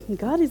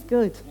God is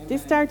good. Amen.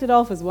 This started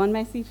off as one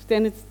message,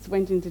 then it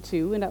went into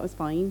two, and that was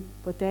fine.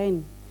 But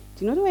then,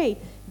 do you know the way,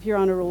 if you're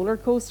on a roller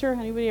coaster,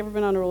 anybody ever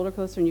been on a roller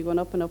coaster and you're going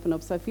up and up and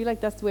up? So I feel like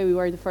that's the way we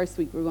were the first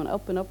week. We were going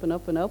up and up and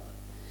up and up.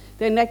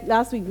 Then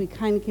last week we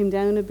kind of came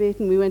down a bit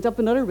and we went up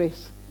another bit.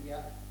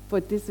 Yeah.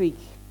 But this week,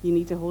 you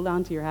need to hold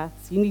on to your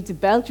hats. You need to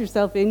belt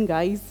yourself in,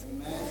 guys.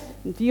 Amen.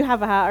 If you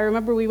have a hat, I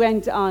remember we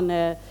went on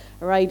a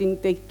ride,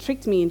 they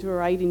tricked me into a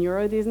ride in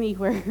Euro Disney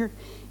where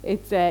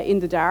it's in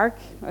the dark,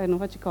 I don't know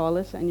what you call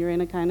it, and you're in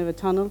a kind of a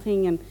tunnel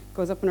thing and it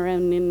goes up and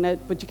around and in and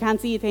out, but you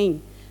can't see a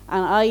thing.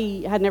 And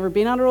I had never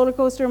been on a roller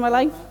coaster in my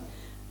life.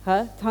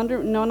 Huh?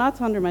 No, not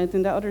Thunder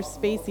Mountain, that other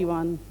spacey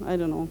one. I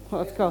don't know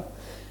what it's called.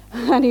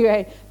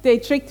 Anyway, they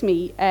tricked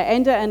me.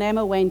 Enda and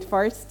Emma went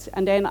first,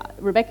 and then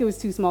Rebecca was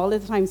too small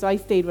at the time, so I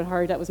stayed with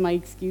her. That was my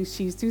excuse.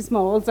 She was too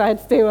small, so I had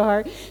to stay with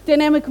her.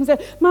 Then Emma comes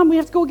out, Mom, we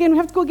have to go again, we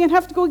have to go again,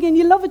 have to go again.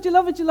 You love it, you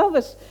love it, you love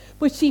it.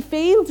 But she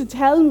failed to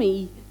tell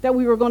me that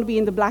we were going to be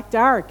in the black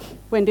dark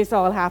when this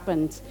all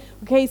happened.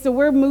 Okay, so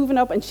we're moving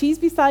up, and she's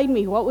beside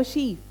me. What was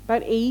she?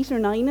 About 8 or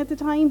 9 at the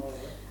time.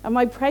 And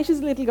my precious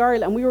little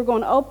girl, and we were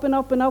going up and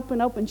up and up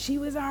and up, and she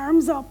was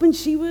arms up, and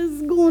she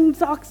was going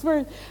to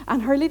Oxford.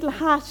 And her little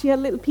hat, she had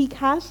a little peak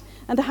hat,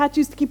 and the hat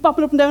used to keep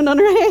popping up and down on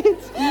her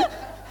head.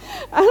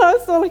 And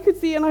that's all I could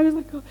see, and I was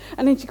like, oh.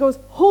 And then she goes,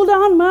 hold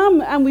on,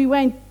 Mom. And we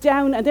went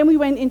down, and then we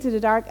went into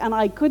the dark, and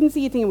I couldn't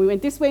see a thing. And we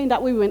went this way and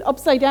that way. We went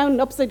upside down and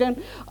upside down.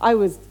 I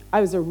was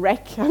a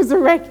wreck. I was a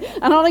wreck.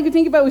 And all I could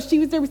think about was she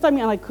was there beside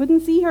me, and I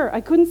couldn't see her.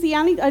 I couldn't see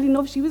anything. I didn't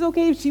know if she was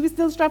okay, if she was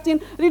still strapped in.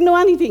 I didn't know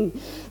anything.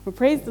 But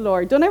praise the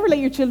Lord. Don't ever let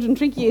your children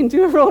trick you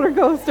into a roller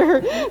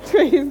coaster.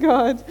 Praise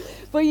God.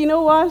 But you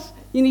know what?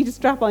 You need to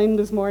strap on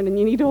this morning.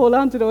 You need to hold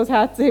on to those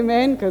hats,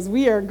 amen, because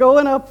we are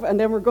going up and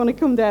then we're going to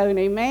come down,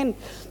 amen.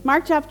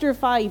 Mark chapter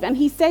 5, and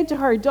he said to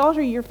her,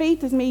 daughter, your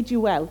faith has made you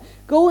well.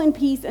 Go in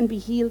peace and be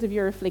healed of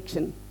your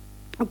affliction.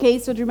 Okay,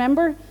 so do you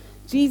remember?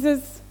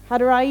 Jesus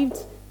had arrived.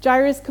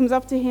 Jairus comes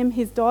up to him.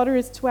 His daughter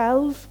is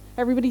 12.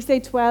 Everybody say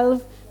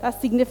 12. That's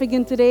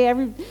significant today.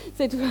 Everybody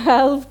say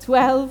 12,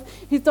 12.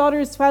 His daughter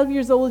is 12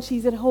 years old.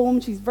 She's at home.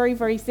 She's very,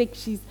 very sick.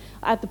 She's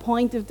at the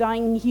point of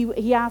dying.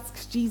 He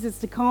asks Jesus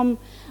to come.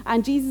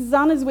 And Jesus is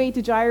on his way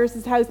to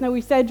Jairus' house. Now,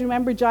 we said,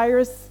 remember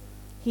Jairus?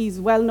 He's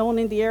well known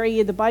in the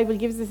area. The Bible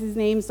gives us his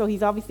name, so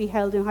he's obviously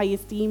held in high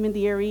esteem in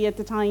the area at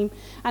the time.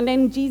 And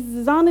then Jesus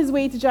is on his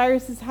way to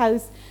Jairus'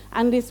 house,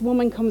 and this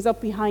woman comes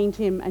up behind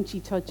him, and she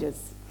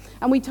touches.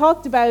 And we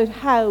talked about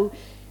how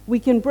we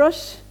can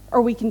brush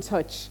or we can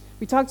touch.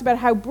 We talked about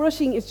how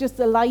brushing is just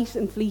a light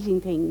and fleeting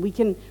thing. We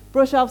can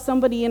brush off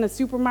somebody in a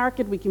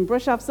supermarket. We can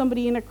brush off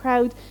somebody in a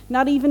crowd,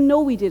 not even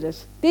know we did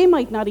it. They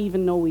might not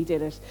even know we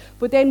did it.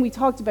 But then we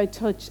talked about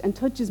touch, and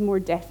touch is more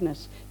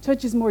definite.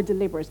 Touch is more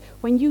deliberate.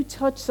 When you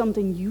touch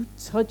something, you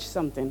touch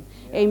something.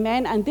 Yeah.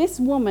 Amen. And this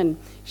woman,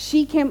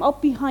 she came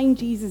up behind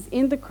Jesus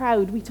in the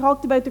crowd. We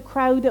talked about the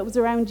crowd that was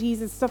around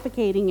Jesus,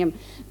 suffocating him,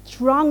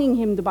 thronging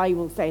him, the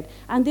Bible said.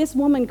 And this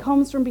woman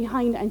comes from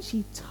behind and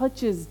she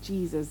touches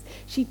Jesus.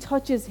 She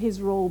touches his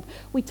robe.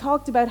 We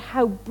talked about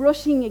how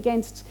brushing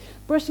against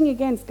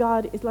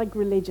God is like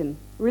religion.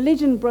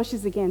 Religion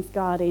brushes against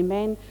God,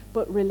 amen,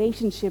 but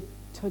relationship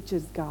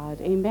touches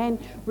God, amen.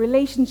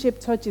 Relationship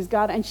touches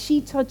God, and she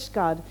touched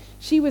God.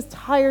 She was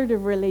tired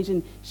of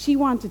religion. She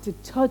wanted to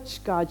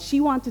touch God. She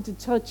wanted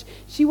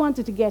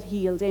to get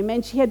healed,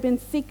 amen. She had been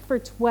sick for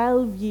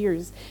 12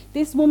 years.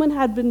 This woman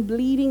had been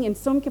bleeding in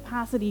some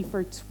capacity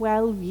for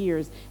 12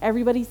 years.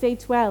 Everybody say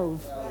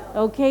 12.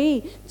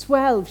 Okay,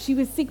 12. She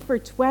was sick for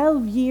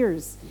 12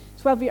 years.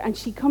 12 years, and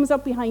she comes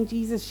up behind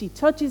Jesus, she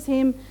touches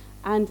him,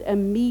 and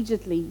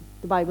immediately,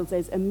 the Bible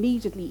says,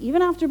 immediately,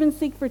 even after being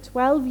sick for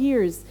 12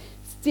 years,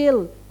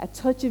 still a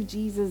touch of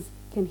Jesus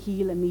can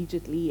heal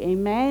immediately.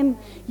 Amen.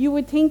 You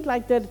would think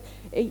like that,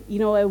 it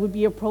would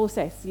be a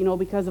process,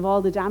 because of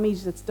all the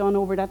damage that's done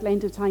over that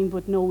length of time,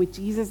 but no, with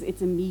Jesus,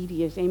 it's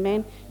immediate.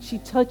 Amen. She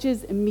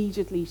touches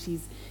immediately,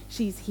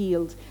 she's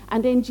healed.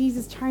 And then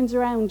Jesus turns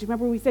around.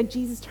 Remember we said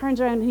Jesus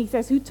turns around and he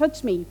says, who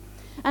touched me?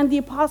 And the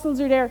apostles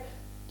are there.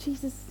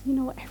 Jesus,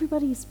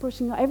 everybody's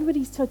pushing,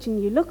 everybody's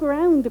touching you. Look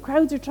around, the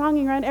crowds are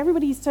thronging around,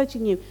 everybody's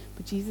touching you.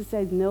 But Jesus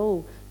said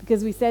no,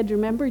 because we said,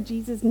 remember,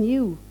 Jesus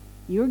knew,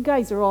 your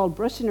guys are all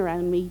brushing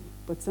around me,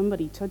 but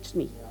somebody touched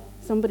me.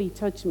 Somebody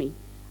touched me.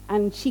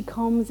 And she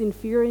comes in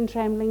fear and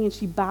trembling, and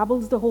she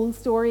babbles the whole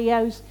story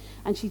out,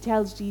 and she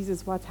tells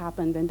Jesus what's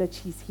happened and that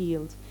she's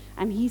healed.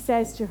 And he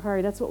says to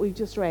her, that's what we've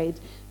just read,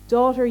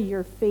 daughter,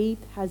 your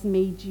faith has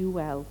made you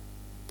well.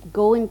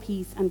 Go in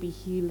peace and be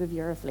healed of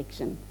your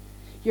affliction.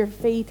 Your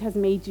faith has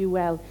made you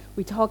well.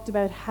 We talked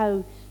about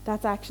how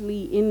that's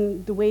actually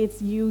in the way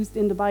it's used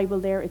in the Bible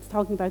there, it's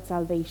talking about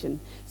salvation.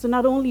 So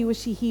not only was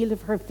she healed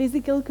of her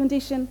physical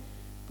condition,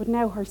 but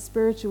now her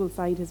spiritual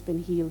side has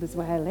been healed as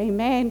well.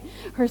 Amen.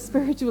 Her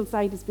spiritual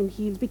side has been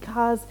healed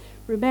because,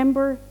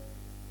 remember,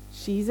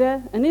 she's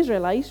an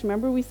Israelite.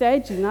 Remember we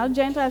said she's not a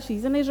Gentile,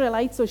 she's an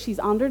Israelite, so she's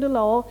under the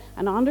law.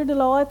 And under the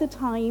law at the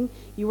time,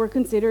 you were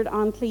considered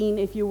unclean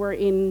if you were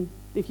in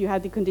if you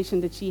had the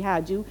condition that she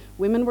had.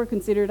 Women were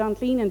considered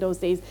unclean in those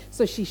days,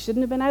 so she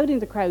shouldn't have been out in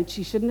the crowd.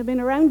 She shouldn't have been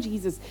around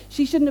Jesus.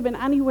 She shouldn't have been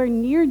anywhere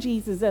near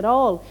Jesus at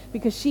all,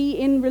 because she,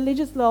 in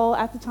religious law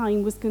at the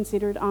time, was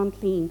considered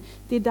unclean.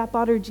 Did that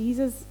bother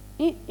Jesus?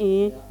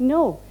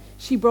 No.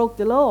 She broke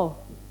the law.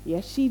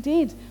 Yes, she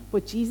did.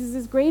 But Jesus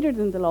is greater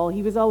than the law.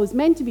 He was always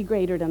meant to be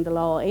greater than the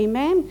law.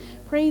 Amen?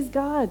 Praise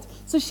God.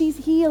 So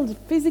she's healed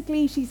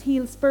physically. She's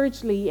healed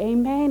spiritually.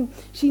 Amen.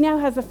 She now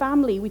has a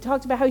family. We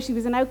talked about how she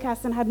was an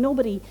outcast and had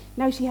nobody.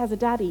 Now she has a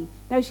daddy.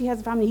 Now she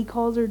has a family. He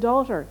calls her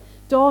daughter.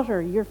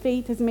 Daughter, your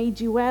faith has made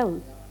you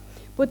well.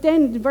 But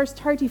then in verse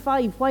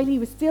 35, while he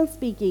was still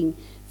speaking,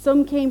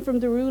 some came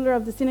from the ruler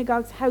of the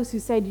synagogue's house who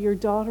said, your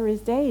daughter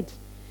is dead.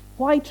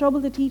 Why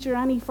trouble the teacher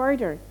any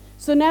further?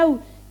 So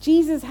now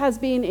Jesus has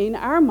been in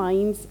our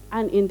minds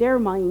and in their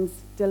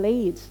minds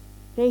delayed.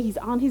 Okay, he's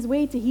on his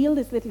way to heal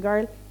this little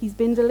girl. He's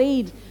been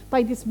delayed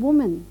by this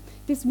woman.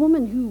 This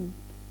woman who,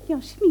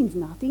 she means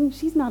nothing.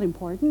 She's not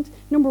important.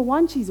 Number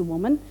one, she's a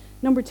woman.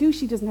 Number two,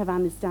 she doesn't have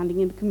any standing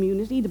in the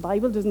community. The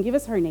Bible doesn't give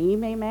us her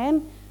name,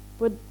 amen?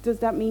 But does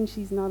that mean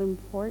she's not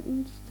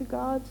important to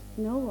God?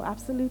 No,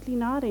 absolutely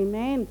not.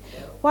 Amen.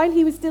 While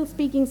he was still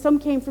speaking, some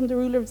came from the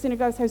ruler of the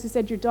synagogue's house who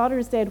said, your daughter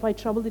is dead. Why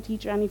trouble the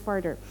teacher any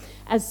further?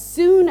 As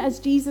soon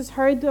as Jesus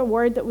heard the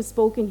word that was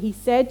spoken, he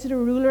said to the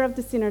ruler of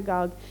the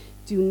synagogue,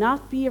 do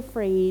not be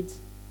afraid,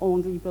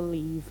 only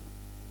believe.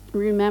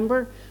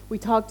 Remember, we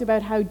talked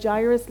about how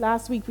Jairus,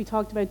 last week we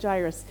talked about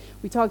Jairus.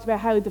 We talked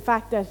about how the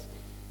fact that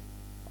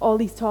all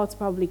these thoughts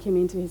probably came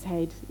into his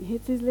head.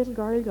 It's his little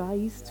girl,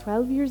 guys,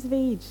 12 years of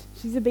age.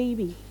 She's a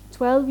baby,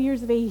 12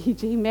 years of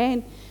age,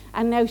 amen.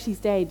 And now she's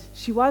dead.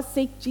 She was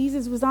sick.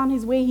 Jesus was on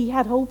his way. He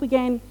had hope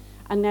again.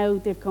 And now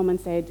they've come and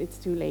said it's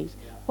too late.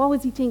 What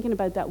was he thinking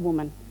about that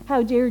woman?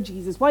 How dare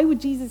Jesus? Why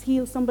would Jesus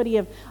heal somebody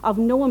of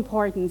no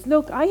importance?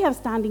 Look, I have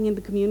standing in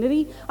the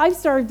community. I've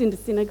served in the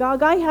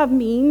synagogue. I have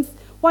means.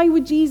 Why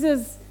would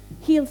Jesus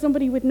heal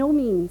somebody with no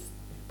means?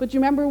 But you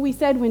remember we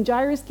said when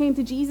Jairus came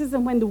to Jesus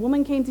and when the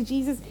woman came to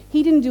Jesus,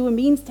 he didn't do a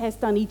means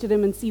test on each of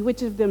them and see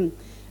which of them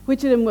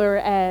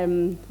were,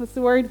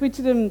 which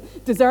of them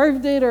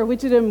deserved it or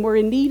which of them were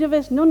in need of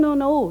it.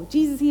 No.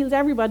 Jesus heals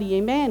everybody,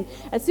 amen.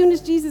 As soon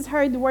as Jesus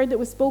heard the word that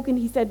was spoken,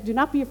 he said, do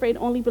not be afraid,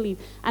 only believe.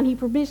 And he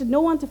permitted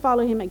no one to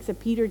follow him except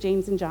Peter,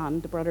 James, and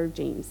John, the brother of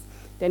James.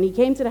 Then he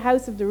came to the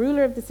house of the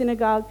ruler of the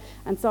synagogue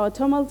and saw a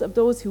tumult of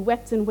those who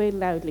wept and wailed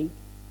loudly.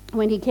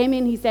 When he came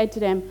in, he said to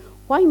them,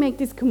 why make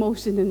this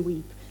commotion and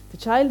weep? The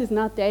child is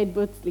not dead,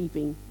 but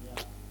sleeping.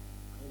 Yeah.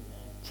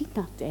 She's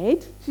not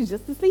dead. She's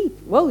just asleep.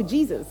 Whoa,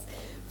 Jesus.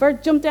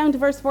 Jump down to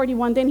verse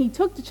 41. Then he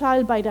took the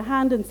child by the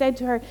hand and said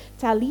to her,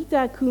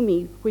 Talitha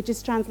kumi, which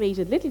is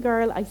translated, little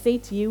girl, I say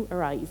to you,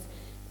 arise.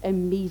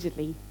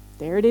 Immediately.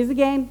 There it is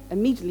again.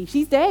 Immediately.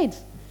 She's dead.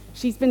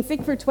 She's been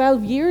sick for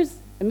 12 years.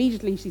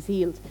 Immediately she's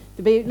healed.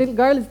 The little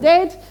girl is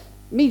dead.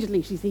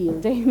 Immediately she's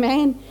healed.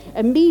 Amen.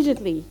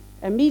 Immediately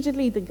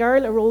the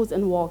girl arose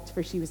and walked,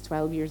 for she was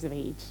 12 years of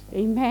age.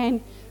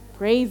 Amen.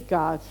 Praise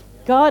God.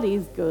 God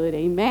is good.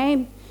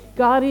 Amen.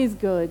 God is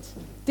good.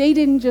 They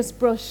didn't just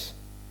brush,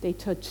 they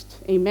touched.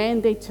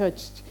 Amen. They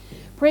touched.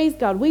 Praise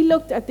God. We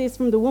looked at this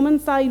from the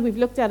woman's side. We've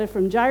looked at it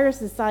from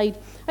Jairus' side.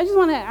 I just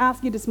want to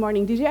ask you this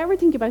morning, did you ever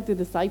think about the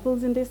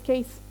disciples in this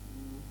case?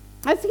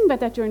 I was thinking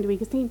about that during the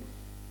week.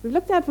 We've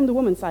looked at it from the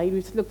woman's side.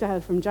 We've looked at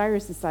it from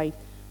Jairus' side.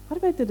 What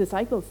about the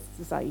disciples'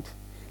 side?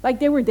 Like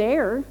they were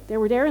there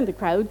in the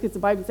crowd because the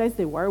Bible says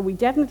they were. We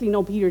definitely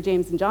know Peter,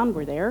 James, and John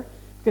were there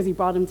because he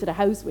brought them to the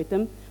house with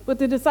them. But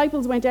the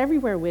disciples went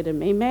everywhere with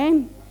him.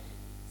 Amen.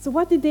 So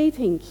what did they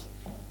think?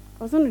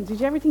 I was wondering, did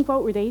you ever think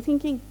what were they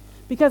thinking?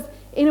 Because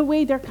in a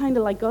way they're kind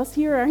of like us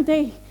here, aren't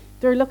they?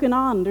 They're looking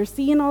on. They're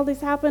seeing all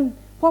this happen.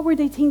 What were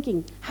they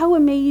thinking? How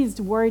amazed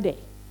were they?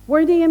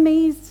 Were they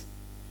amazed?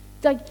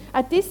 Like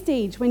at this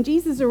stage, when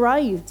Jesus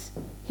arrived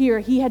here,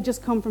 he had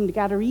just come from the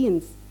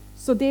Gadarenes.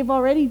 So they've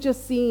already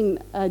just seen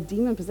a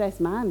demon-possessed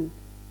man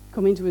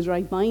come into his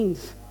right mind.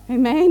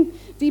 Amen?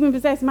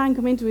 Demon-possessed man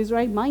come into his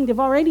right mind. They've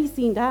already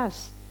seen that.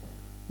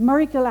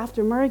 Miracle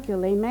after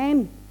miracle.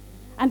 Amen?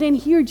 And then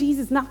here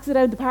Jesus knocks it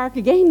out of the park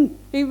again.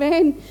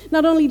 Amen?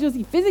 Not only does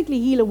he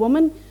physically heal a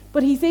woman,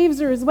 but he saves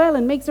her as well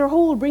and makes her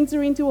whole, brings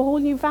her into a whole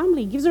new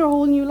family, gives her a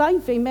whole new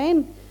life.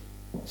 Amen?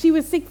 She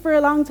was sick for a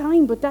long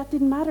time, but that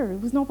didn't matter.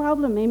 It was no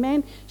problem.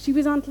 Amen? She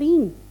was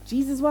unclean.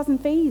 Jesus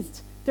wasn't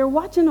fazed. They're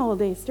watching all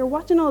this. They're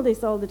watching all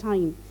this all the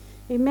time.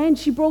 Amen.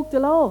 She broke the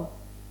law.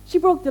 She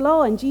broke the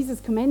law and Jesus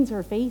commends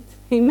her faith.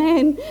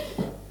 Amen.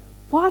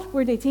 What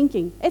were they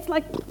thinking? It's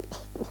like,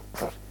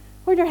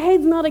 were their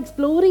heads not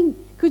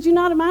exploding? Could you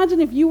not imagine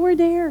if you were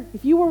there?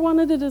 If you were one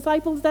of the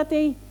disciples that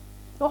day?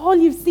 All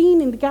you've seen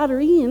in the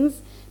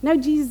Gadarenes, now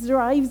Jesus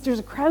arrives, there's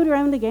a crowd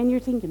around again. You're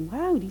thinking,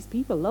 wow, these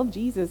people love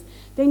Jesus.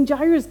 Then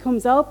Jairus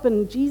comes up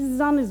and Jesus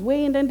is on his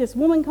way and then this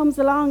woman comes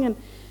along and,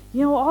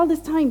 all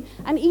this time.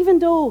 And even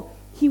though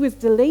he was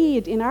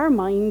delayed in our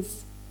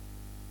minds,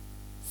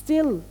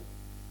 still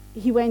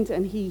he went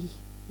and he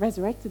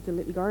resurrected the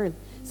little girl.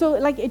 So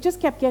it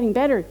just kept getting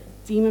better.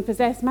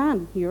 Demon-possessed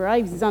man, he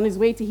arrives, he's on his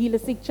way to heal a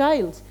sick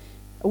child.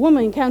 A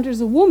woman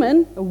encounters a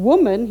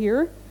woman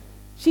here.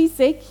 She's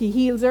sick, he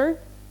heals her,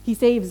 he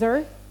saves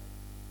her.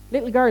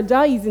 Little girl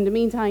dies in the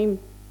meantime,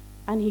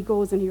 and he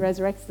goes and he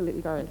resurrects the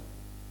little girl.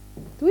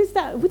 Would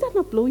that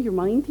not blow your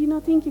mind, do you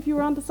not think, if you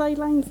were on the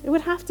sidelines? It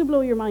would have to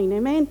blow your mind,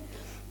 amen?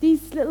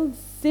 These little,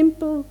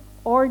 simple,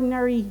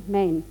 ordinary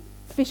men,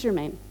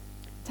 fishermen,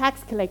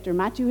 tax collector,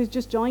 Matthew has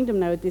just joined him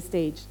now at this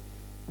stage,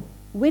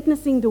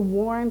 witnessing the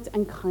warmth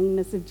and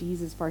kindness of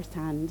Jesus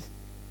firsthand.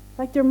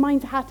 Like their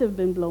minds had to have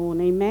been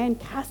blown, amen?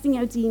 Casting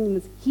out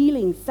demons,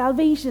 healing,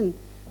 salvation,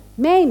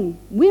 men,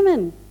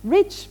 women,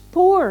 rich,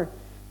 poor,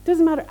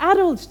 doesn't matter,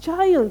 adult,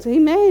 child,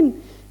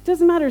 amen?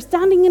 Doesn't matter,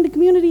 standing in the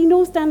community,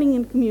 no standing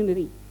in the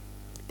community.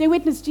 They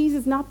witnessed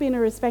Jesus not being a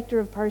respecter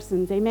of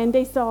persons, amen?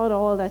 They saw it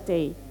all that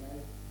day.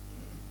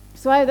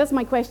 So that's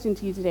my question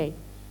to you today.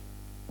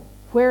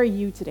 Where are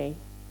you today?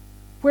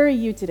 Where are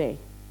you today?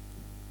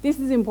 This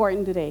is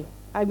important today.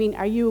 I mean,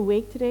 are you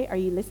awake today? Are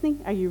you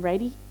listening? Are you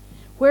ready?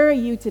 Where are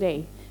you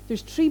today?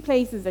 There's 3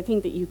 places I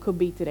think that you could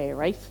be today,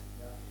 right?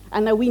 Yeah.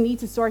 And now we need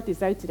to sort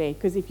this out today,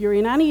 because if you're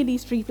in any of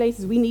these 3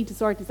 places, we need to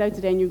sort this out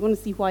today, and you're going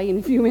to see why in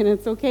a few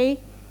minutes, okay?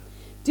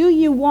 Do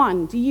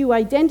you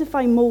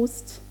identify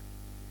most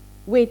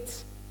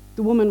with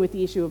the woman with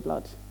the issue of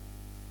blood?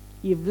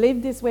 You've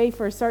lived this way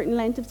for a certain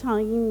length of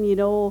time, you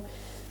know,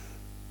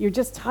 you're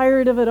just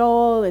tired of it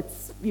all,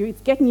 it's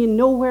getting you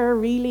nowhere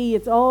really,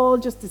 it's all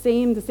just the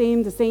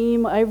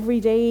same every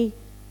day.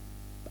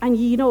 And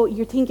you know,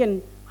 you're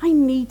thinking, I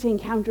need to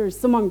encounter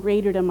someone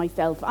greater than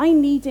myself. I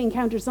need to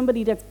encounter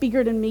somebody that's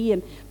bigger than me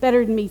and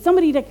better than me,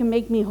 somebody that can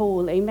make me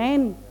whole,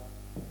 amen?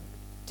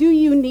 Do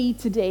you need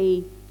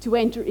today to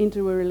enter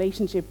into a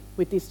relationship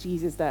with this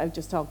Jesus that I've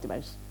just talked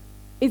about?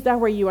 Is that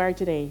where you are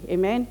today?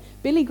 Amen?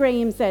 Billy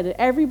Graham said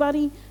that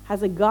everybody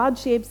has a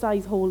God-shaped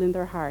size hole in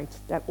their heart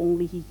that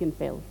only he can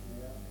fill.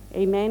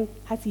 Yeah. Amen?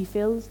 Has he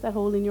filled that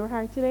hole in your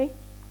heart today?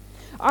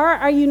 Or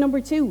are you number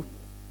 2?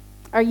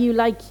 Are you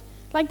like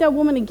that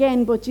woman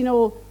again, but you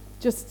know,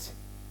 just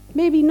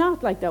maybe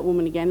not like that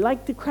woman again,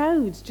 like the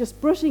crowds, just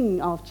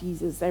brushing off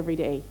Jesus every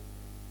day?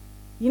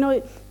 You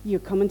know, you're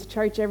coming to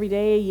church every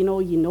day, you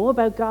know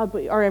about God,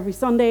 or every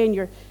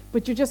Sunday,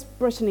 but you're just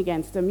brushing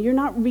against him. You're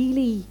not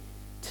really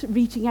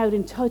reaching out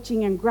and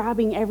touching and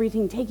grabbing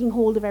everything, taking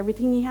hold of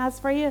everything he has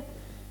for you.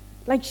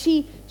 Like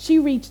she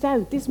reached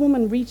out. This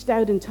woman reached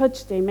out and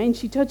touched him, and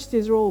she touched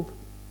his robe.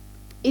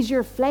 Is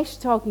your flesh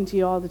talking to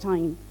you all the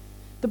time?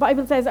 The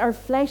Bible says our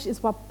flesh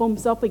is what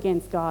bumps up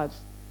against God.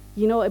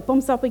 You know, it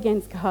bumps up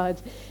against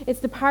God. It's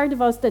the part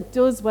of us that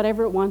does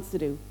whatever it wants to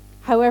do,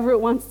 however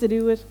it wants to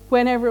do it,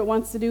 whenever it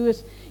wants to do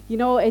it. You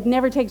know, it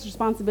never takes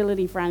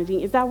responsibility for anything.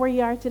 Is that where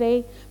you are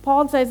today?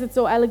 Paul says it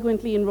so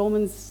eloquently in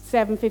Romans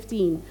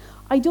 7:15.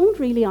 I don't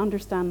really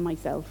understand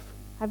myself.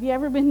 Have you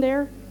ever been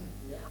there?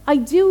 I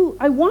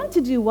want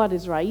to do what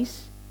is right,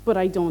 but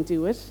I don't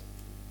do it.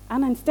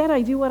 And instead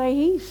I do what I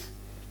hate.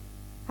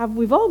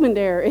 We've all been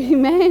there,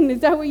 amen?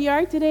 Is that where you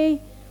are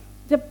today?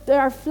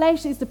 Our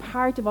flesh is the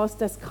part of us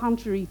that's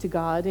contrary to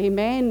God,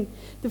 amen?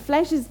 The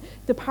flesh is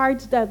the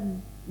part that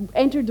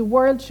entered the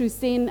world through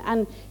sin,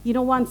 and you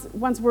know,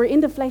 once we're in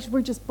the flesh,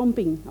 we're just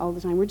bumping all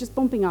the time. We're just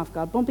bumping off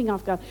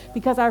God,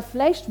 because our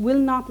flesh will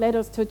not let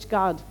us touch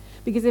God.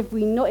 Because it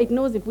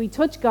knows if we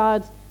touch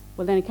God,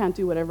 well, then it can't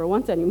do whatever it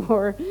wants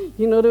anymore.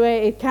 You know the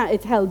way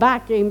it's held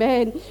back,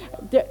 amen?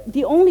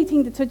 The only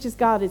thing that touches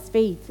God is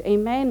faith,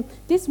 amen?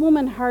 This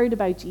woman heard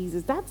about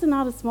Jesus. That's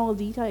not a small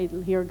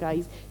detail here,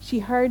 guys. She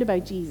heard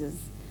about Jesus.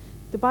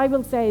 The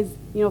Bible says,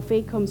 you know,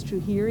 faith comes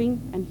through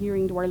hearing, and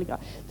hearing the word of God.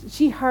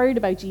 She heard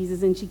about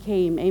Jesus and she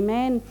came,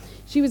 amen?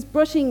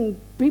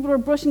 People were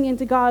brushing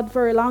into God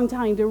for a long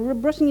time. They were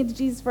brushing into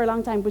Jesus for a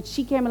long time, but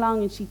she came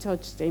along and she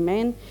touched,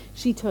 amen?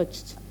 She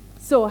touched.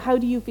 So how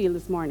do you feel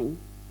this morning?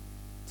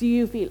 Do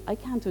you feel, I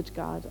can't touch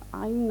God?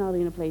 I'm not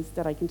in a place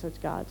that I can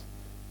touch God.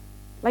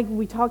 Like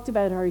we talked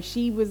about her,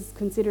 she was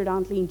considered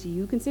unclean. Do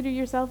you consider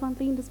yourself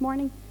unclean this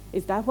morning?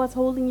 Is that what's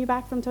holding you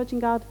back from touching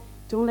God?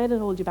 Don't let it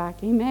hold you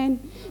back,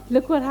 amen?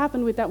 Look what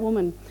happened with that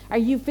woman. Are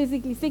you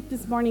physically sick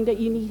this morning that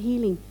you need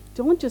healing?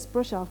 Don't just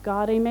brush off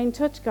God, amen?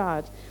 Touch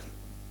God.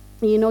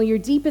 You know, your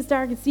deepest,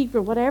 darkest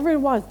secret, whatever it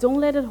was, don't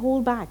let it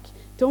hold back.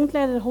 Don't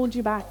let it hold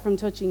you back from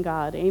touching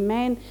God.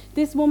 Amen.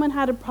 This woman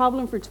had a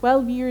problem for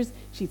 12 years.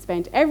 She'd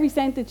spent every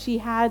cent that she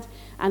had,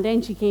 and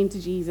then she came to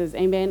Jesus.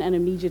 Amen. And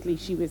immediately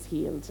she was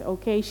healed.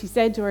 Okay. She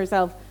said to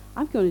herself,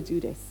 I'm going to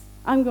do this.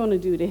 I'm going to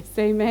do this.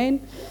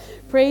 Amen.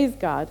 Praise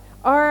God.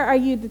 Or are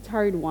you the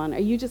third one? Are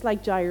you just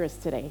like Jairus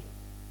today?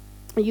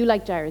 Are you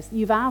like Jairus?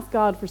 You've asked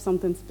God for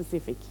something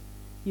specific.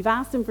 You've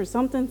asked him for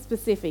something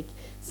specific,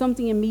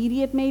 something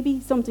immediate maybe,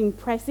 something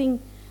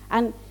pressing,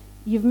 and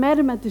you've met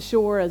him at the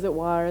shore, as it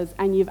was,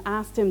 and you've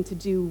asked him to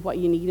do what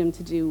you need him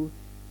to do,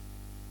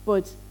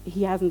 but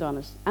he hasn't done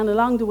it. And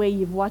along the way,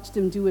 you've watched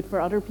him do it for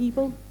other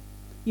people.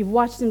 You've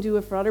watched him do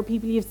it for other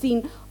people. You've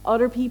seen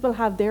other people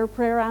have their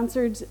prayer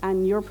answered,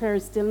 and your prayer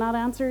is still not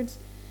answered.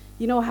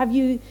 You know, have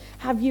you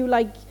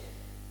like,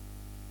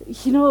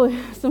 you know,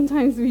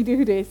 sometimes we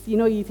do this. You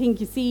know, you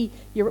see,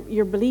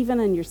 you're believing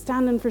and you're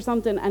standing for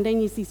something, and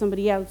then you see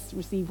somebody else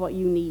receive what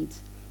you need.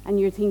 And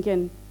you're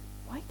thinking,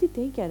 why did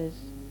they get it?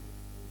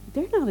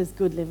 They're not as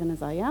good living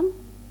as I am.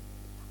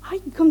 I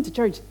come to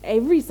church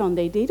every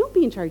Sunday. They don't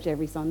be in church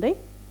every Sunday.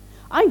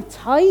 I've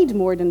tithed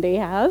more than they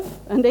have,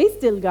 and they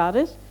still got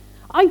it.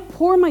 I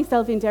pour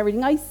myself into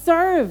everything. I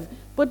serve.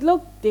 But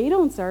look, they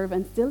don't serve,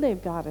 and still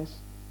they've got it.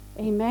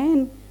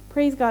 Amen.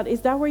 Praise God.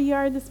 Is that where you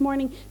are this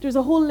morning? There's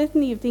a whole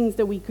litany of things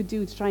that we could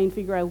do to try and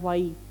figure out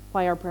why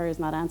our prayer is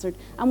not answered.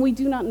 And we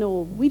do not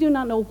know. We do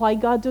not know why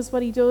God does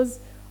what he does,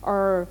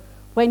 or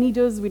when he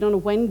does. We don't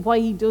know why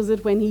he does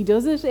it when he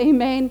does it.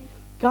 Amen.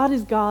 God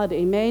is God.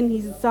 Amen.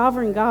 He's a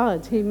sovereign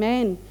God.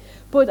 Amen.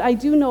 But I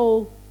do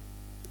know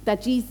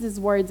that Jesus'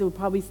 words will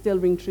probably still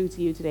ring true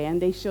to you today,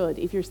 and they should.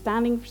 If you're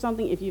standing for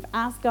something, if you've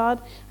asked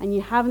God and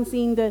you haven't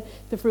seen the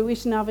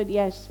fruition of it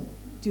yet,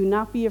 do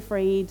not be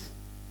afraid.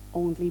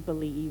 Only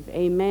believe.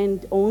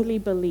 Amen. Only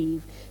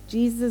believe.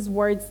 Jesus'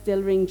 words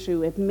still ring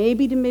true. It may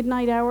be the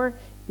midnight hour, it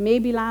may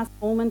be last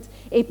moment,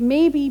 it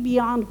may be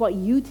beyond what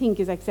you think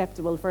is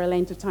acceptable for a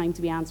length of time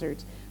to be answered.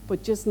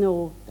 But just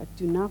know that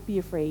do not be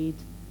afraid.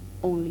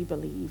 Only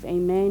believe.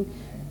 Amen.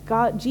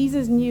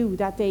 Jesus knew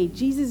that day.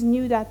 Jesus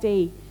knew that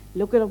day.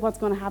 Look at what's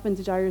going to happen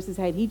to Jairus'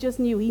 head. He just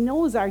knew. He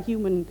knows our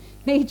human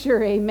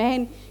nature.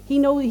 Amen. He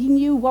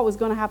knew what was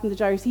going to happen to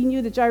Jairus. He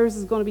knew that Jairus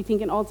was going to be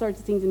thinking all sorts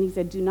of things, and he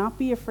said, do not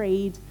be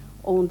afraid,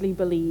 only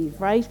believe,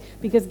 right?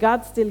 Because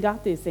God still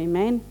got this.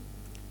 Amen.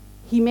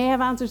 He may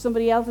have answered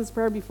somebody else's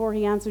prayer before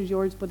he answers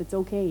yours, but it's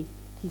okay.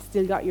 He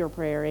still got your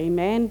prayer.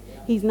 Amen.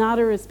 He's not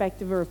a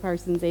respecter of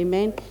persons.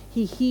 Amen.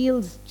 He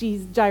healed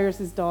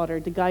Jairus'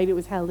 daughter, the guy that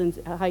was held in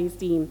high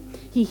esteem.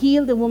 He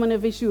healed the woman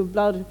with issue of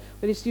blood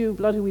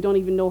who we don't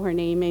even know her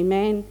name.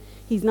 Amen.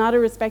 He's not a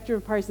respecter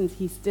of persons.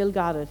 He still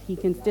got it. He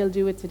can still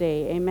do it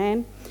today.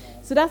 Amen.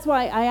 So that's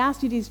why I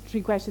asked you these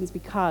 3 questions,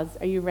 because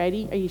are you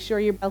ready? Are you sure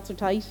your belts are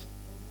tight?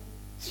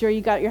 Sure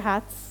you got your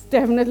hats?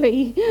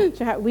 Definitely.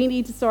 We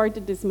need to sort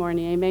it this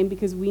morning. Amen.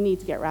 Because we need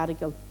to get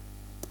radical.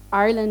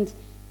 Ireland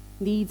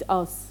needs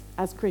us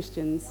as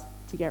Christians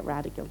to get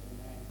radical.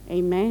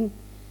 Amen.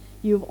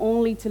 You've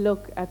only to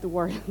look at the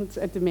world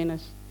at the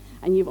minute,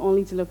 and you've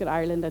only to look at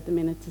Ireland at the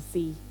minute to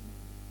see.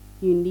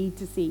 You need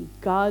to see.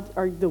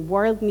 The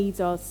world needs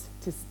us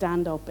to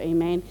stand up.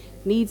 Amen.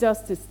 Needs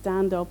us to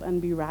stand up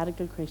and be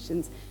radical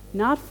Christians.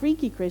 Not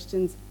freaky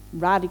Christians,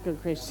 radical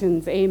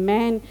Christians.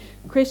 Amen.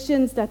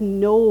 Christians that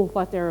know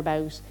what they're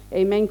about.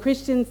 Amen.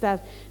 Christians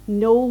that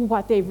know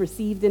what they've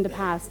received in the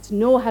past,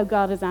 know how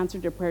God has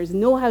answered their prayers,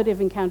 know how they've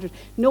encountered,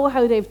 know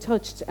how they've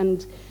touched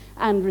and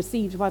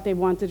received what they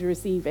wanted to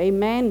receive.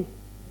 Amen.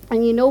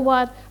 And you know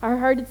what? I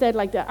heard it said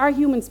like that. Our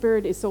human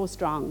spirit is so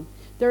strong.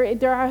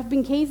 There have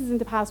been cases in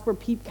the past where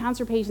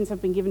cancer patients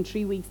have been given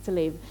 3 weeks to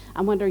live,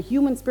 and when their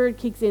human spirit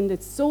kicks in,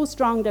 that's so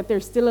strong that they're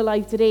still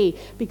alive today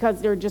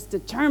because they're just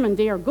determined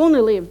they are going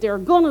to live, they're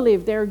going to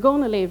live, they're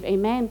going to live.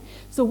 Amen.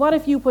 So what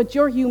if you put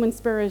your human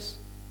spirit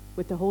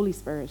with the Holy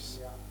Spirit?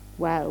 Yeah.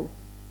 Wow.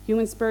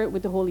 Human spirit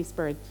with the Holy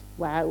Spirit.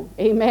 Wow.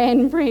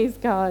 Amen. Praise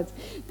God.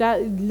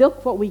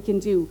 Look what we can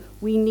do.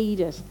 We need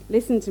it.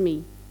 Listen to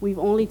me. We've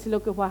only to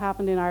look at what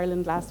happened in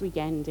Ireland last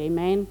weekend.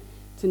 Amen.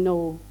 To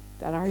know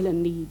that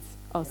Ireland needs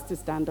us to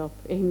stand up.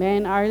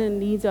 Amen.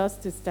 Ireland needs us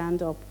to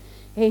stand up.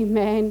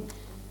 Amen.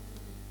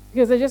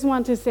 Because I just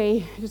want to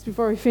say, just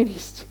before we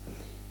finished,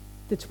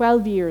 the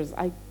 12 years,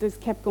 this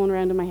kept going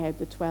around in my head,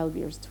 the 12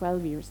 years,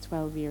 12 years,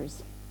 12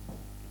 years.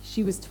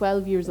 She was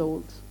 12 years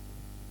old.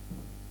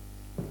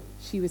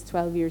 She was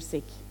 12 years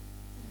sick.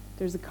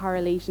 There's a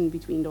correlation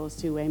between those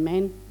two.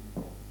 Amen.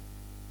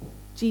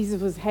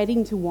 Jesus was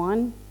heading to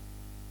one.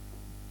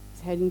 He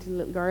was heading to the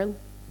little girl.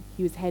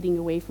 He was heading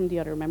away from the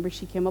other. Remember,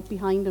 she came up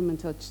behind him and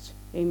touched.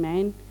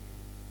 Amen.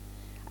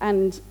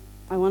 And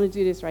I want to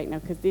do this right now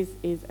because this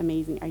is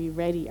amazing. Are you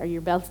ready? Are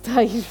your belts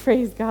tight?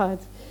 Praise God.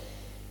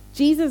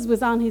 Jesus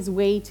was on his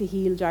way to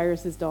heal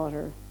Jairus'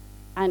 daughter.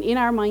 And in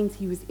our minds,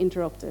 he was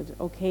interrupted.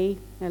 Okay?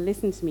 Now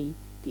listen to me.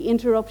 The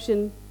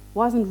interruption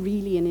wasn't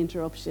really an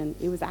interruption.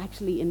 It was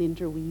actually an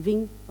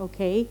interweaving.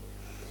 Okay?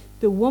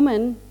 The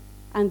woman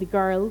and the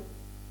girl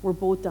were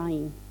both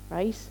dying,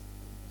 right?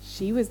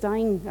 She was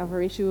dying of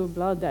her issue of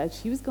blood, that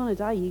she was going to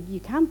die. You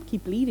can't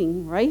keep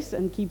bleeding, right,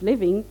 and keep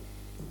living.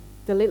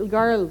 The little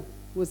girl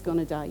was going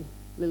to die.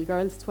 The little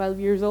girl's 12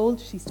 years old.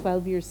 She's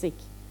 12 years sick.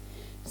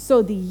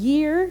 So the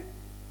year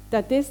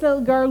that this little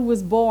girl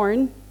was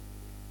born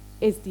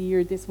is the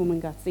year this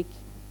woman got sick.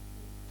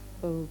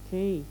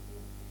 Okay.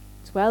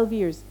 12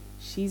 years.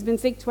 She's been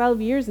sick 12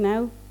 years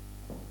now.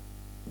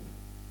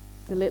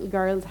 The little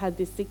girl's had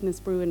this sickness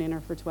brewing in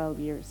her for 12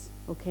 years.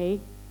 Okay?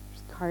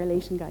 There's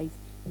correlation, guys.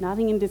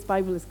 Nothing in this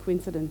Bible is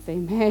coincidence.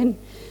 Amen.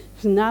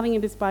 There's nothing in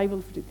this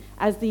Bible.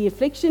 As the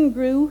affliction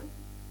grew,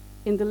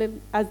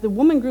 as the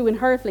woman grew in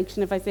her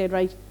affliction, if I say it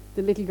right,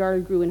 the little girl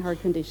grew in her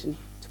condition.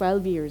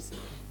 12 years.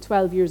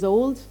 12 years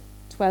old,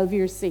 12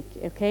 years sick.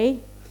 Okay?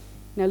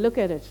 Now look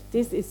at it.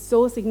 This is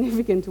so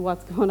significant to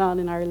what's going on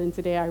in Ireland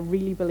today, I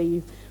really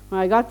believe.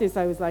 When I got this,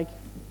 I was like,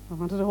 I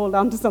wanted to hold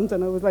on to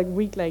something. I was like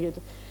weak-legged.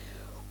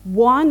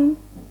 One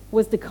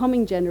was the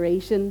coming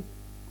generation,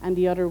 and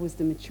the other was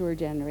the mature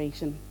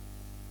generation.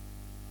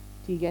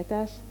 Do Do you get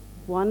that?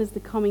 One is the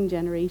coming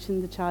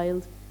generation, the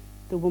child.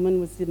 The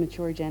woman was the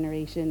mature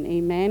generation.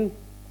 Amen.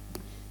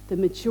 The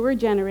mature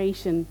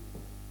generation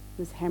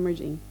was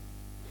hemorrhaging.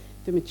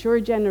 The mature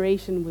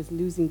generation was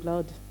losing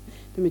blood.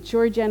 The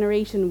mature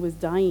generation was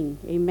dying.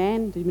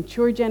 Amen. The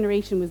mature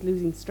generation was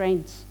losing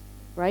strength.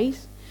 Right?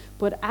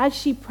 But as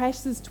she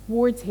presses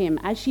towards him,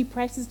 and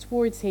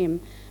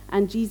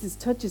Jesus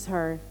touches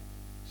her,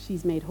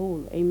 she's made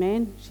whole.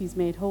 Amen. She's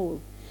made whole.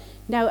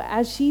 Now,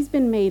 as she's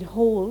been made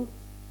whole,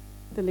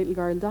 the little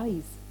girl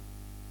dies.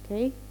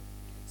 Okay?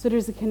 So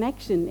there's a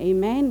connection.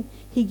 Amen.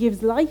 He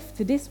gives life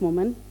to this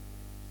woman.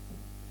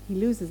 He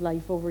loses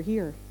life over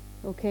here.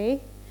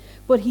 Okay?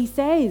 But he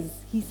says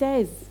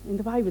in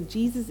the Bible,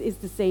 Jesus is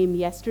the same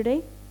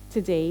yesterday,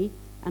 today,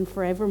 and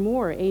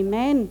forevermore.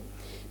 Amen.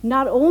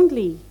 Not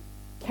only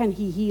can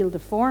he heal the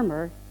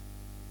former,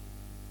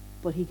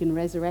 but he can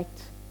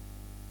resurrect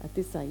at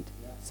this side.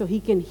 So he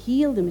can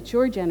heal the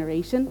mature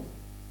generation,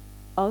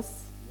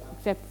 us,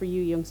 except for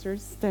you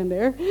youngsters down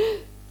there,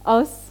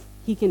 us.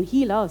 He can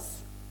heal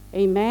us.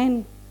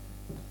 Amen.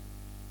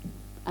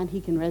 And he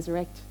can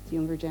resurrect the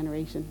younger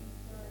generation.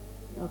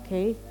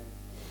 Okay?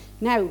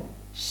 Now,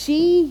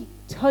 she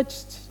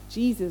touched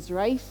Jesus,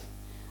 right?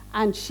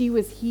 And she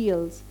was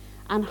healed.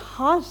 And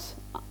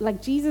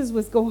Jesus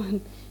was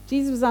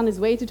on his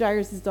way to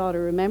Jairus'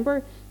 daughter,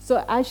 remember?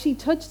 So as she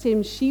touched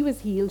him, she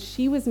was healed,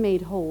 she was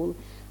made whole.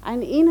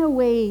 And in a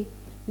way,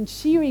 when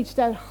she reached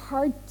out,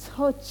 her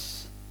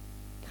touch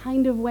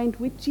kind of went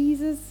with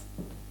Jesus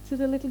to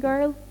the little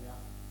girl.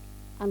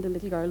 And the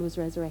little girl was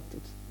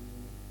resurrected.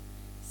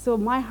 So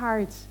my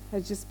heart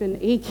has just been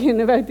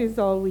aching about this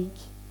all week.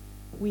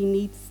 We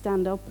need to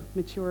stand up,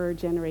 mature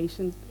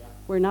generation.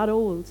 We're not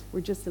old,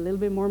 we're just a little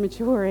bit more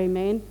mature,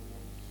 amen?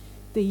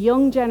 The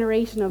young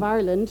generation of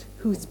Ireland,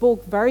 who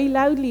spoke very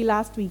loudly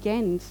last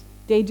weekend,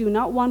 they do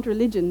not want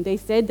religion. They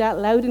said that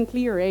loud and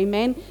clear,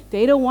 amen?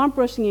 They don't want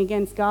brushing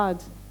against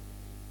God.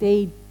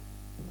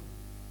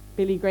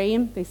 Billy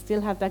Graham, they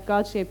still have that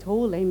God-shaped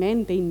hole,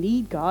 amen? They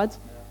need God,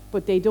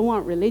 but they don't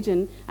want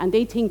religion, and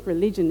they think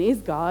religion is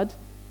God.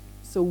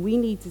 So we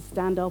need to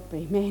stand up,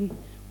 amen?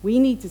 We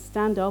need to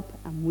stand up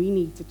and we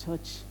need to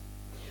touch.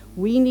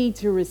 We need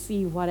to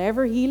receive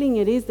whatever healing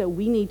it is that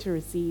we need to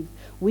receive.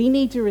 We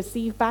need to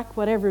receive back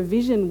whatever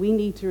vision we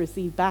need to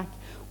receive back.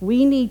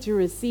 We need to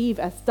receive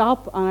a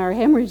stop on our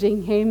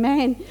hemorrhaging,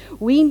 amen.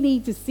 We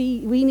need to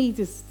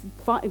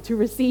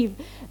receive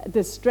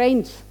the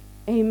strength,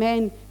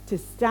 amen, to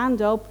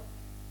stand up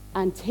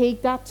and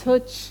take that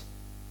touch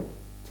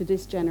to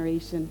this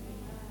generation.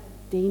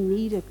 They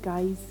need it,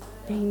 guys.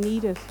 They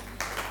need it.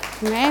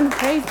 Amen.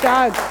 Praise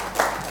God.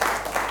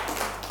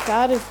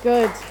 God is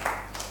good.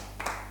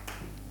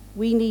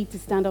 We need to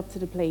stand up to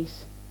the plate.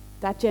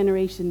 That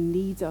generation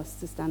needs us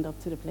to stand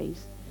up to the plate.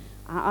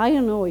 I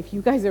don't know if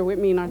you guys are with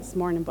me or not this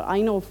morning, but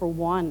I know for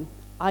one,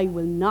 I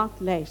will not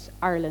let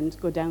Ireland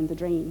go down the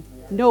drain.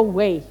 No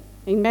way.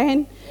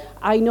 Amen?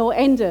 I know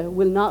Enda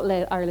will not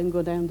let Ireland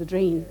go down the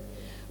drain.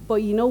 But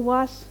you know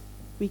what?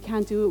 We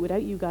can't do it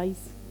without you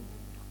guys.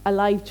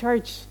 Alive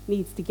Church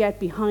needs to get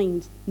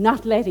behind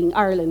not letting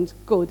Ireland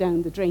go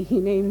down the drain.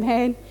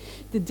 Amen.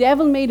 The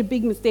devil made a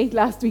big mistake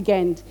last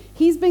weekend.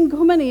 He's been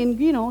coming in,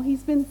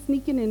 he's been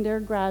sneaking in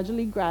there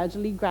gradually.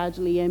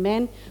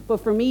 Amen. But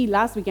for me,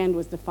 last weekend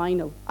was the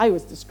final. I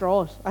was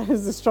distraught.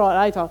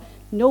 I thought,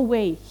 no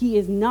way. He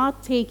is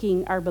not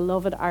taking our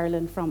beloved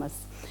Ireland from us.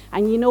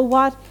 And you know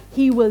what?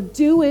 He will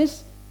do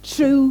it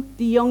through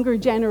the younger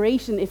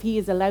generation if he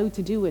is allowed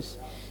to do it.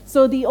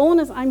 So the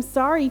onus, I'm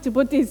sorry to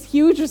put this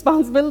huge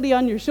responsibility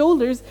on your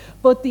shoulders,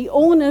 but the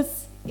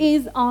onus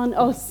is on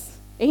us.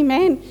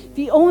 Amen.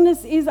 The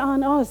onus is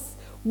on us.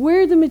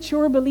 We're the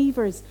mature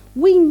believers.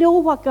 We know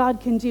what God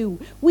can do.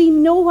 We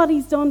know what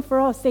he's done for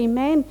us.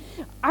 Amen.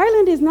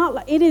 Ireland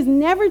it is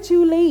never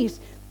too late.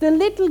 The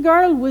little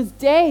girl was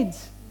dead.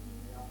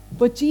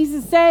 But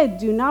Jesus said,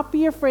 do not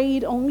be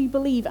afraid, only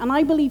believe. And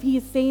I believe he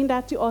is saying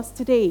that to us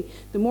today,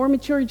 the more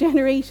mature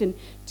generation.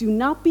 Do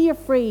not be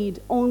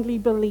afraid, only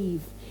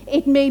believe.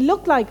 It may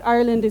look like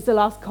Ireland is a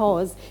lost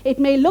cause. It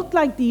may look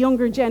like the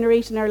younger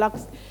generation are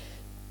lost.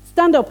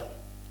 Stand up.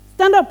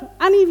 Stand up.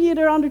 Any of you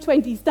that are under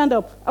 20, stand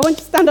up. I want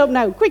you to stand up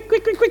now. Quick.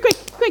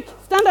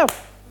 Stand up.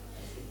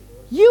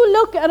 You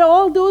look at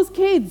all those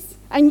kids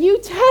and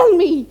you tell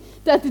me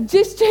that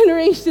this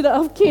generation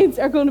of kids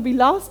are going to be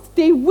lost.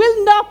 They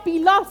will not be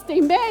lost.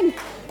 Amen.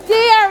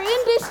 They are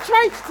in this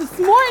church this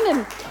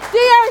morning.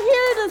 They are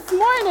here this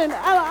morning. And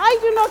I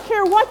do not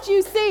care what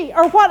you say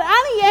or what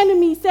any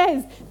enemy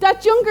says.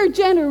 That younger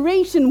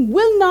generation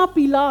will not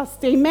be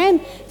lost.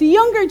 Amen. The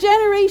younger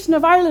generation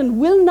of Ireland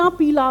will not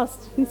be lost.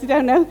 You can sit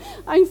down now.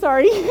 I'm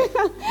sorry.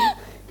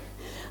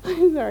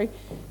 I'm sorry.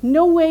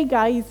 No way,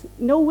 guys.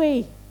 No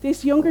way.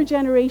 This younger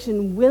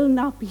generation will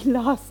not be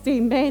lost.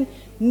 Amen.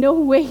 No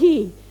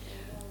way.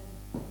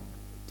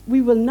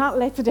 We will not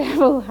let the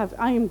devil have...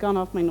 I am gone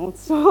off my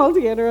notes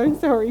altogether. I'm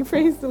sorry.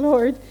 Praise the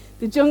Lord.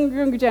 The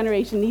younger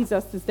generation needs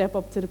us to step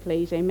up to the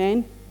plate.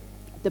 Amen.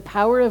 The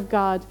power of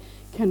God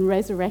can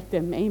resurrect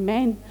them.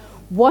 Amen.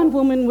 One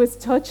woman was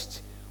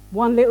touched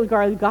one little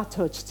girl got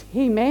touched.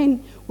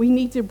 Amen. We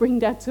need to bring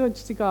that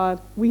touch to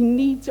God. We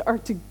need to, or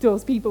to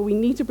those people, we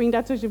need to bring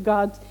that touch of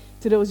God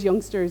to those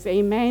youngsters.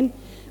 Amen.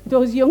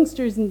 Those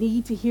youngsters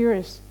need to hear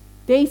it.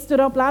 They stood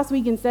up last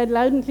week and said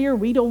loud and clear,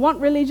 we don't want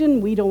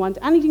religion, we don't want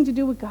anything to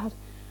do with God.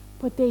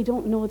 But they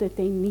don't know that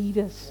they need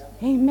it.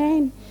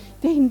 Amen.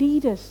 They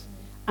need it.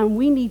 And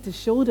we need to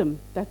show them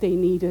that they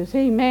need it.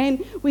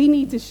 Amen. We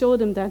need to show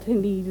them that they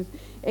need it.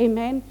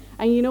 Amen.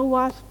 And you know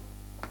what?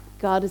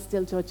 God is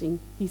still touching.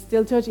 He's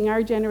still touching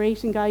our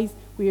generation, guys.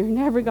 We are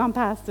never gone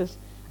past it.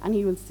 And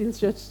he will still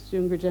touch the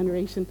younger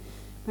generation.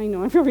 I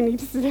know, I probably need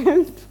to sit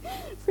down.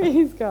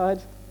 Praise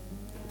God.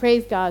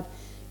 Praise God.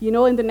 You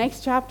know, in the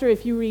next chapter,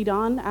 if you read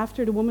on,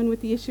 after the woman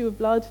with the issue of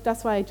blood,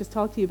 that's why I just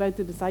talked to you about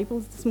the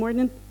disciples this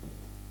morning.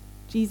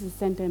 Jesus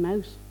sent them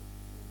out.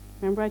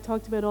 Remember I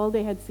talked about all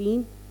they had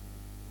seen?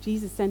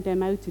 Jesus sent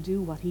them out to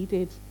do what he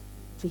did,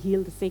 to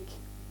heal the sick,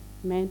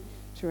 amen,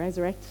 to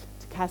resurrect,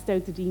 to cast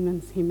out the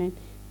demons, amen.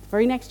 The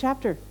very next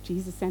chapter,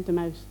 Jesus sent them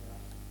out.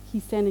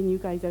 He's sending you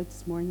guys out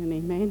this morning,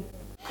 amen.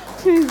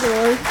 Praise the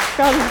Lord.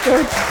 God is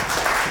good.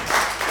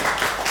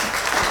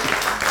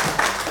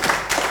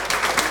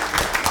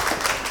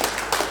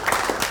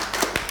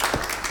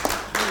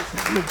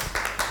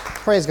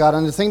 Praise God.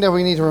 And the thing that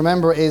we need to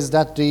remember is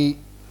that the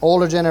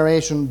older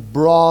generation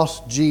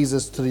brought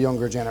Jesus to the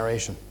younger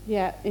generation.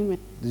 Yeah, amen.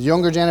 The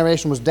younger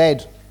generation was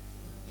dead.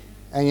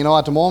 And you know,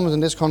 at the moment in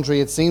this country,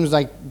 it seems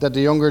like that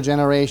the younger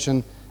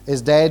generation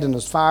is dead and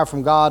as far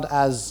from God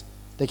as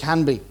they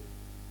can be.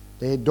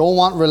 They don't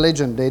want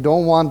religion. They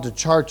don't want the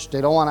church.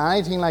 They don't want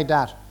anything like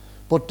that.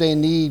 But they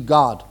need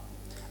God.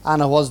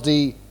 And it was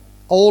the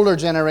older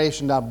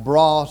generation that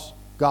brought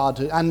God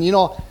to... And you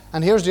know,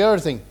 and here's the other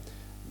thing.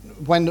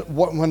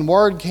 When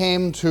word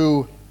came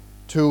to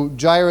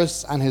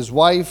Jairus and his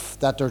wife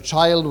that their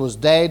child was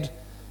dead,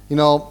 you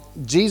know,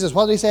 Jesus,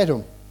 what did he say to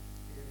him?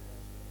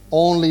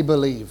 Only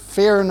believe.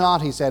 Fear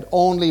not, he said,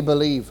 only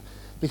believe.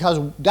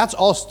 Because that's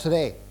us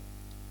today.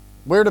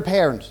 We're the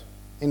parent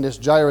in this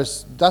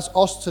Jairus. That's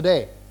us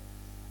today.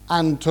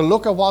 And to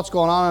look at what's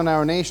going on in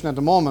our nation at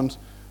the moment,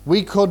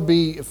 we could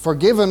be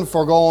forgiven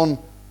for going,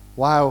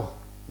 wow,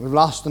 we've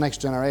lost the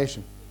next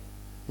generation.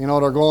 You know,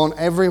 they're going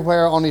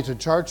everywhere only to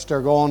church.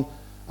 They're going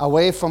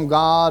away from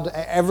God.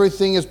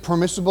 Everything is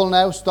permissible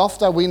now. Stuff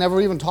that we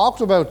never even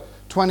talked about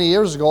 20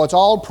 years ago. It's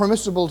all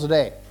permissible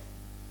today.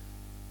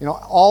 You know,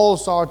 all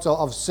sorts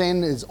of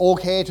sin is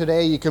okay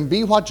today. You can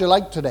be what you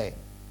like today.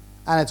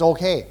 And it's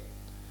okay.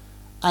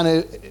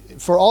 And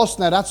for us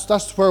now,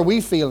 that's where we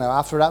feel now.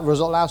 After that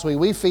result last week,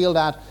 we feel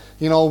that,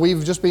 you know,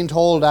 we've just been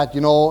told that,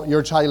 you know,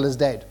 your child is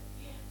dead.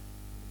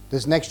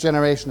 This next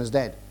generation is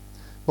dead.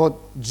 But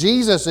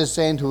Jesus is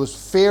saying to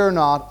us, fear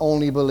not,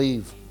 only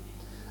believe.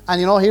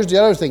 And you know, here's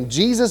the other thing.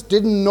 Jesus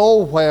didn't know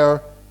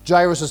where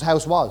Jairus'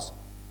 house was.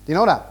 Do you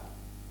know that?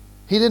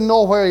 He didn't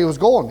know where he was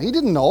going. He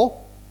didn't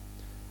know.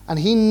 And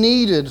he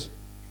needed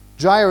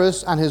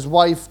Jairus and his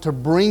wife to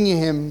bring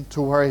him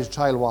to where his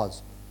child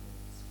was.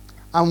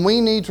 And we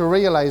need to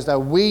realize that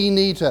we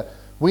need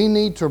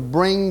to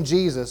bring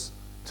Jesus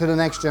to the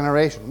next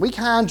generation. We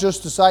can't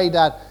just decide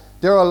that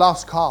they're a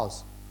lost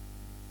cause.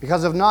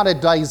 Because if not,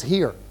 it dies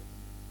here.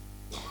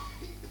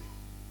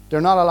 They're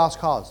not a lost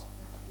cause.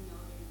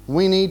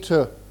 We need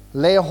to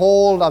lay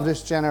hold of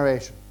this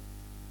generation.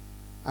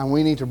 And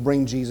we need to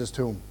bring Jesus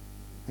to them.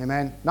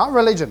 Amen? Not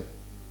religion.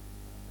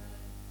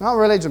 Not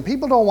religion.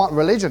 People don't want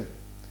religion.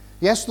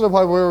 Yesterday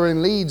while we were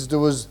in Leeds, there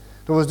was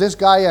this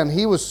guy and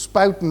he was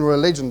spouting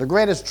religion. The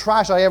greatest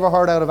trash I ever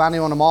heard out of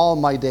anyone in all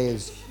my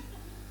days.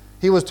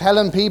 He was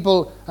telling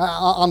people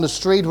on the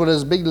street with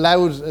his big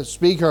loud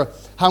speaker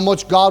how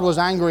much God was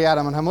angry at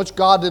him and how much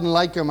God didn't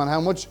like him and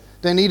how much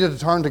they needed to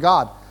turn to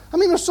God. I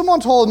mean, if someone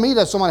told me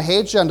that someone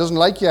hates you and doesn't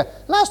like you,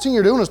 the last thing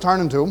you're doing is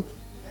turning to him.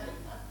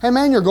 Hey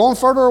man, you're going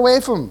further away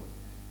from him.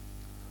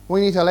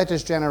 We need to let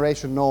this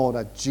generation know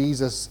that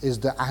Jesus is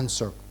the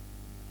answer.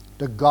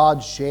 The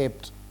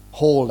God-shaped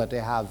hole that they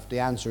have. The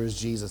answer is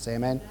Jesus.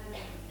 Amen?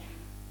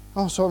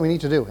 Oh, that's what we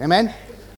need to do. Amen?